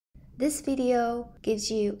This video gives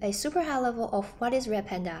you a super high level of what is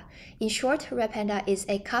Redpanda. In short, Redpanda is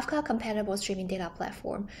a Kafka-compatible streaming data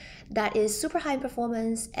platform that is super high in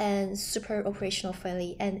performance and super operational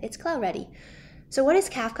friendly, and it's cloud ready. So what is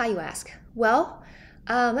Kafka, you ask? Well,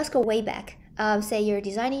 let's go way back. Say you're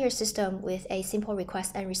designing your system with a simple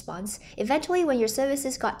request and response. Eventually, when your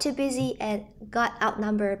services got too busy and got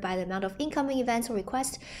outnumbered by the amount of incoming events or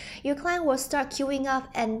requests, your client will start queuing up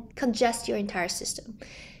and congest your entire system.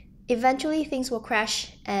 Eventually, things will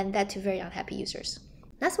crash and that to very unhappy users.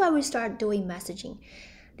 That's why we start doing messaging.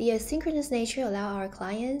 The asynchronous nature allows our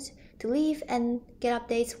clients to leave and get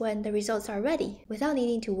updates when the results are ready without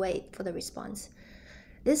needing to wait for the response.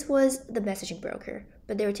 This was the messaging broker,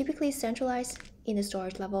 but they were typically centralized in the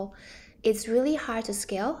storage level. It's really hard to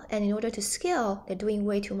scale, and in order to scale, they're doing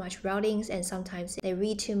way too much routings and sometimes they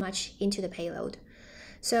read too much into the payload.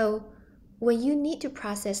 So when you need to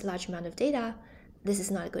process large amount of data, this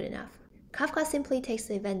is not good enough. Kafka simply takes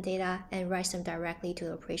the event data and writes them directly to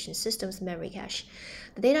the operation system's memory cache.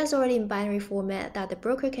 The data is already in binary format that the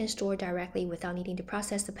broker can store directly without needing to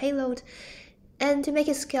process the payload. And to make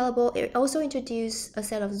it scalable, it also introduced a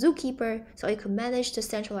set of zookeeper so it could manage the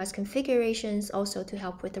centralized configurations also to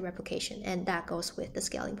help with the replication, and that goes with the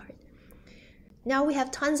scaling part. Now we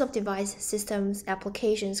have tons of device systems,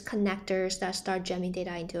 applications, connectors that start jamming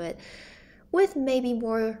data into it, with maybe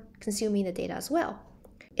more consuming the data as well.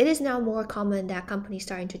 It is now more common that companies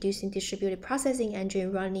start introducing distributed processing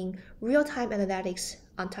engine running real-time analytics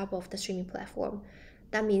on top of the streaming platform.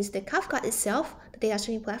 That means the Kafka itself, the data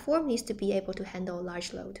streaming platform, needs to be able to handle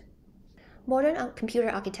large load. Modern computer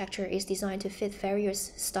architecture is designed to fit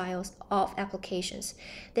various styles of applications.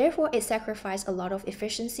 Therefore, it sacrifices a lot of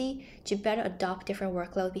efficiency to better adopt different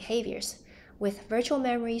workload behaviors, with virtual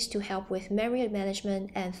memories to help with memory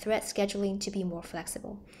management and thread scheduling to be more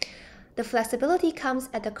flexible. The flexibility comes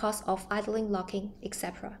at the cost of idling, locking,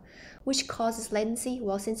 etc., which causes latency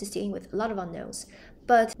since it's dealing with a lot of unknowns.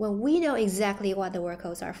 But when we know exactly what the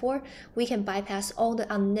workloads are for, we can bypass all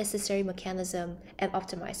the unnecessary mechanism and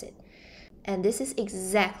optimize it. And this is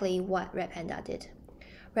exactly what Redpanda did.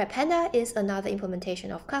 Redpanda is another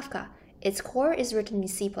implementation of Kafka. Its core is written in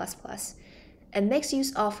C++ and makes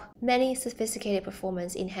use of many sophisticated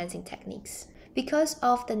performance-enhancing techniques. Because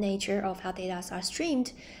of the nature of how data are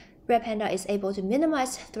streamed, Redpanda is able to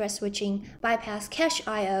minimize thread switching, bypass cache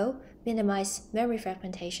I/O, minimize memory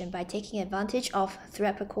fragmentation by taking advantage of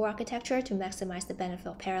thread per core architecture to maximize the benefit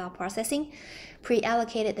of parallel processing,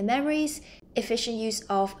 pre-allocated the memories, efficient use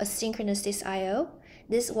of asynchronous disk I/O.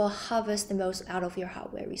 This will harvest the most out of your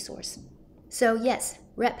hardware resource. So yes,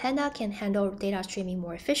 Redpanda can handle data streaming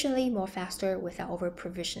more efficiently, more faster, without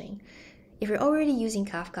over-provisioning. If you're already using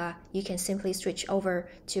Kafka, you can simply switch over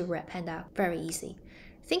to Redpanda very easily.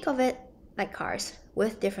 Think of it like cars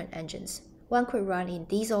with different engines. One could run in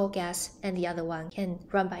diesel, gas, and the other one can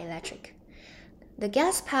run by electric. The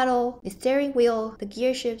gas pedal, the steering wheel, the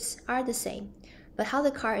gear shifts are the same, but how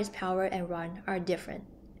the car is powered and run are different.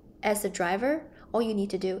 As the driver, all you need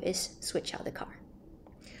to do is switch out the car.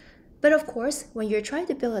 But of course, when you're trying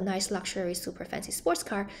to build a nice luxury super fancy sports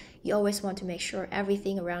car, you always want to make sure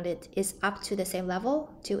everything around it is up to the same level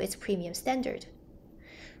to its premium standard.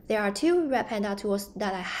 There are two Redpanda tools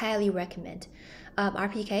that I highly recommend,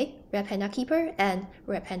 RPK, Redpanda Keeper, and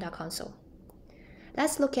Redpanda Console.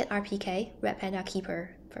 Let's look at RPK, Redpanda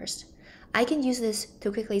Keeper first. I can use this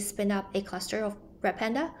to quickly spin up a cluster of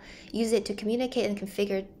Redpanda, use it to communicate and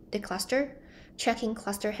configure the cluster, checking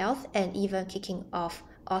cluster health, and even kicking off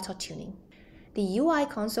auto-tuning. The UI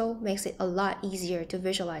console makes it a lot easier to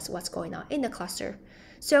visualize what's going on in the cluster.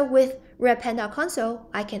 So with Redpanda Console,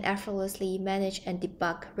 I can effortlessly manage and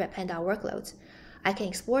debug Redpanda workloads. I can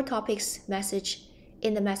explore topics, message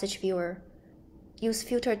in the message viewer, use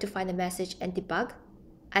filter to find the message and debug.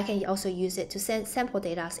 I can also use it to send sample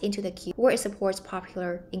data into the queue where it supports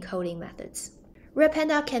popular encoding methods.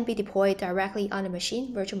 Redpanda can be deployed directly on a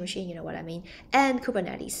machine, virtual machine, you know what I mean, and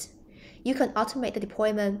Kubernetes. You can automate the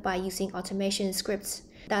deployment by using automation scripts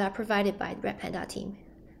that are provided by the Redpanda team.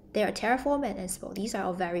 They are Terraform and Ansible. These are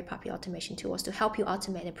all very popular automation tools to help you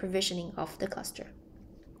automate the provisioning of the cluster.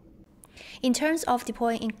 In terms of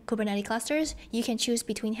deploying in Kubernetes clusters, you can choose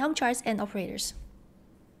between Helm charts and operators.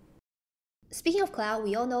 Speaking of cloud,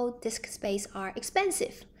 we all know disk space are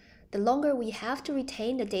expensive. The longer we have to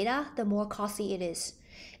retain the data, the more costly it is.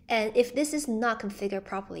 And if this is not configured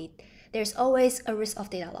properly, there's always a risk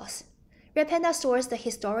of data loss. Redpanda stores the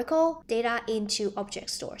historical data into object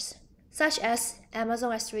stores, such as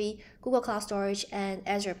Amazon S3, Google Cloud Storage, and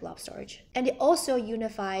Azure Blob Storage. And it also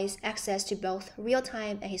unifies access to both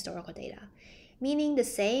real-time and historical data, meaning the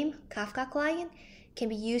same Kafka client can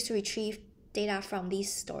be used to retrieve data from these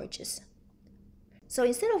storages. So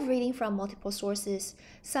instead of reading from multiple sources,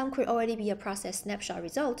 some could already be a process snapshot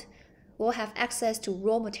result. We'll have access to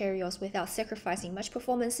raw materials without sacrificing much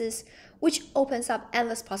performances, which opens up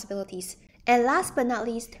endless possibilities. And last but not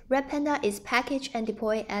least, Redpanda is packaged and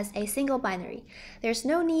deployed as a single binary. There's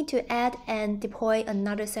no need to add and deploy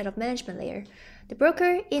another set of management layer. The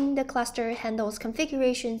broker in the cluster handles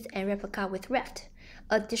configurations and replica with Reft,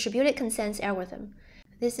 a distributed consensus algorithm.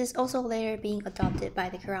 This is also later being adopted by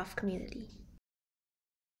the graph community.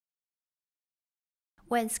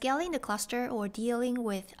 When scaling the cluster or dealing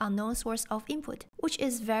with unknown source of input, which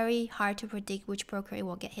is very hard to predict which broker it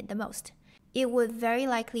will get hit the most, it would very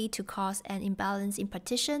likely to cause an imbalance in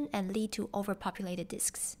partition and lead to overpopulated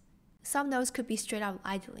disks. Some nodes could be straight up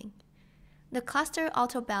idling. The cluster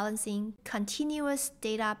auto-balancing, continuous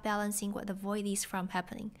data balancing would avoid these from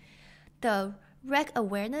happening. The rec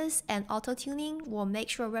awareness and auto-tuning will make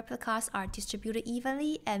sure replicas are distributed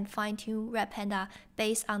evenly and fine-tune Redpanda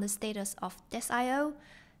based on the status of disk I/O,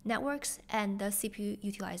 networks, and the CPU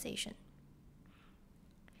utilization.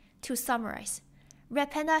 To summarize,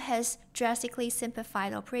 Redpanda has drastically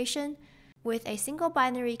simplified operation with a single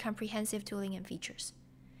binary comprehensive tooling and features.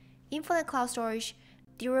 Infinite cloud storage,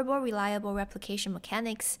 durable, reliable replication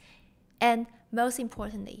mechanics, and most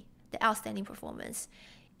importantly, the outstanding performance.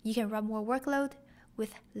 You can run more workload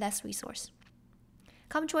with less resource.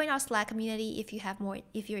 Come join our Slack community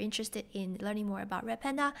if you're interested in learning more about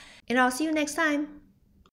Redpanda, and I'll see you next time.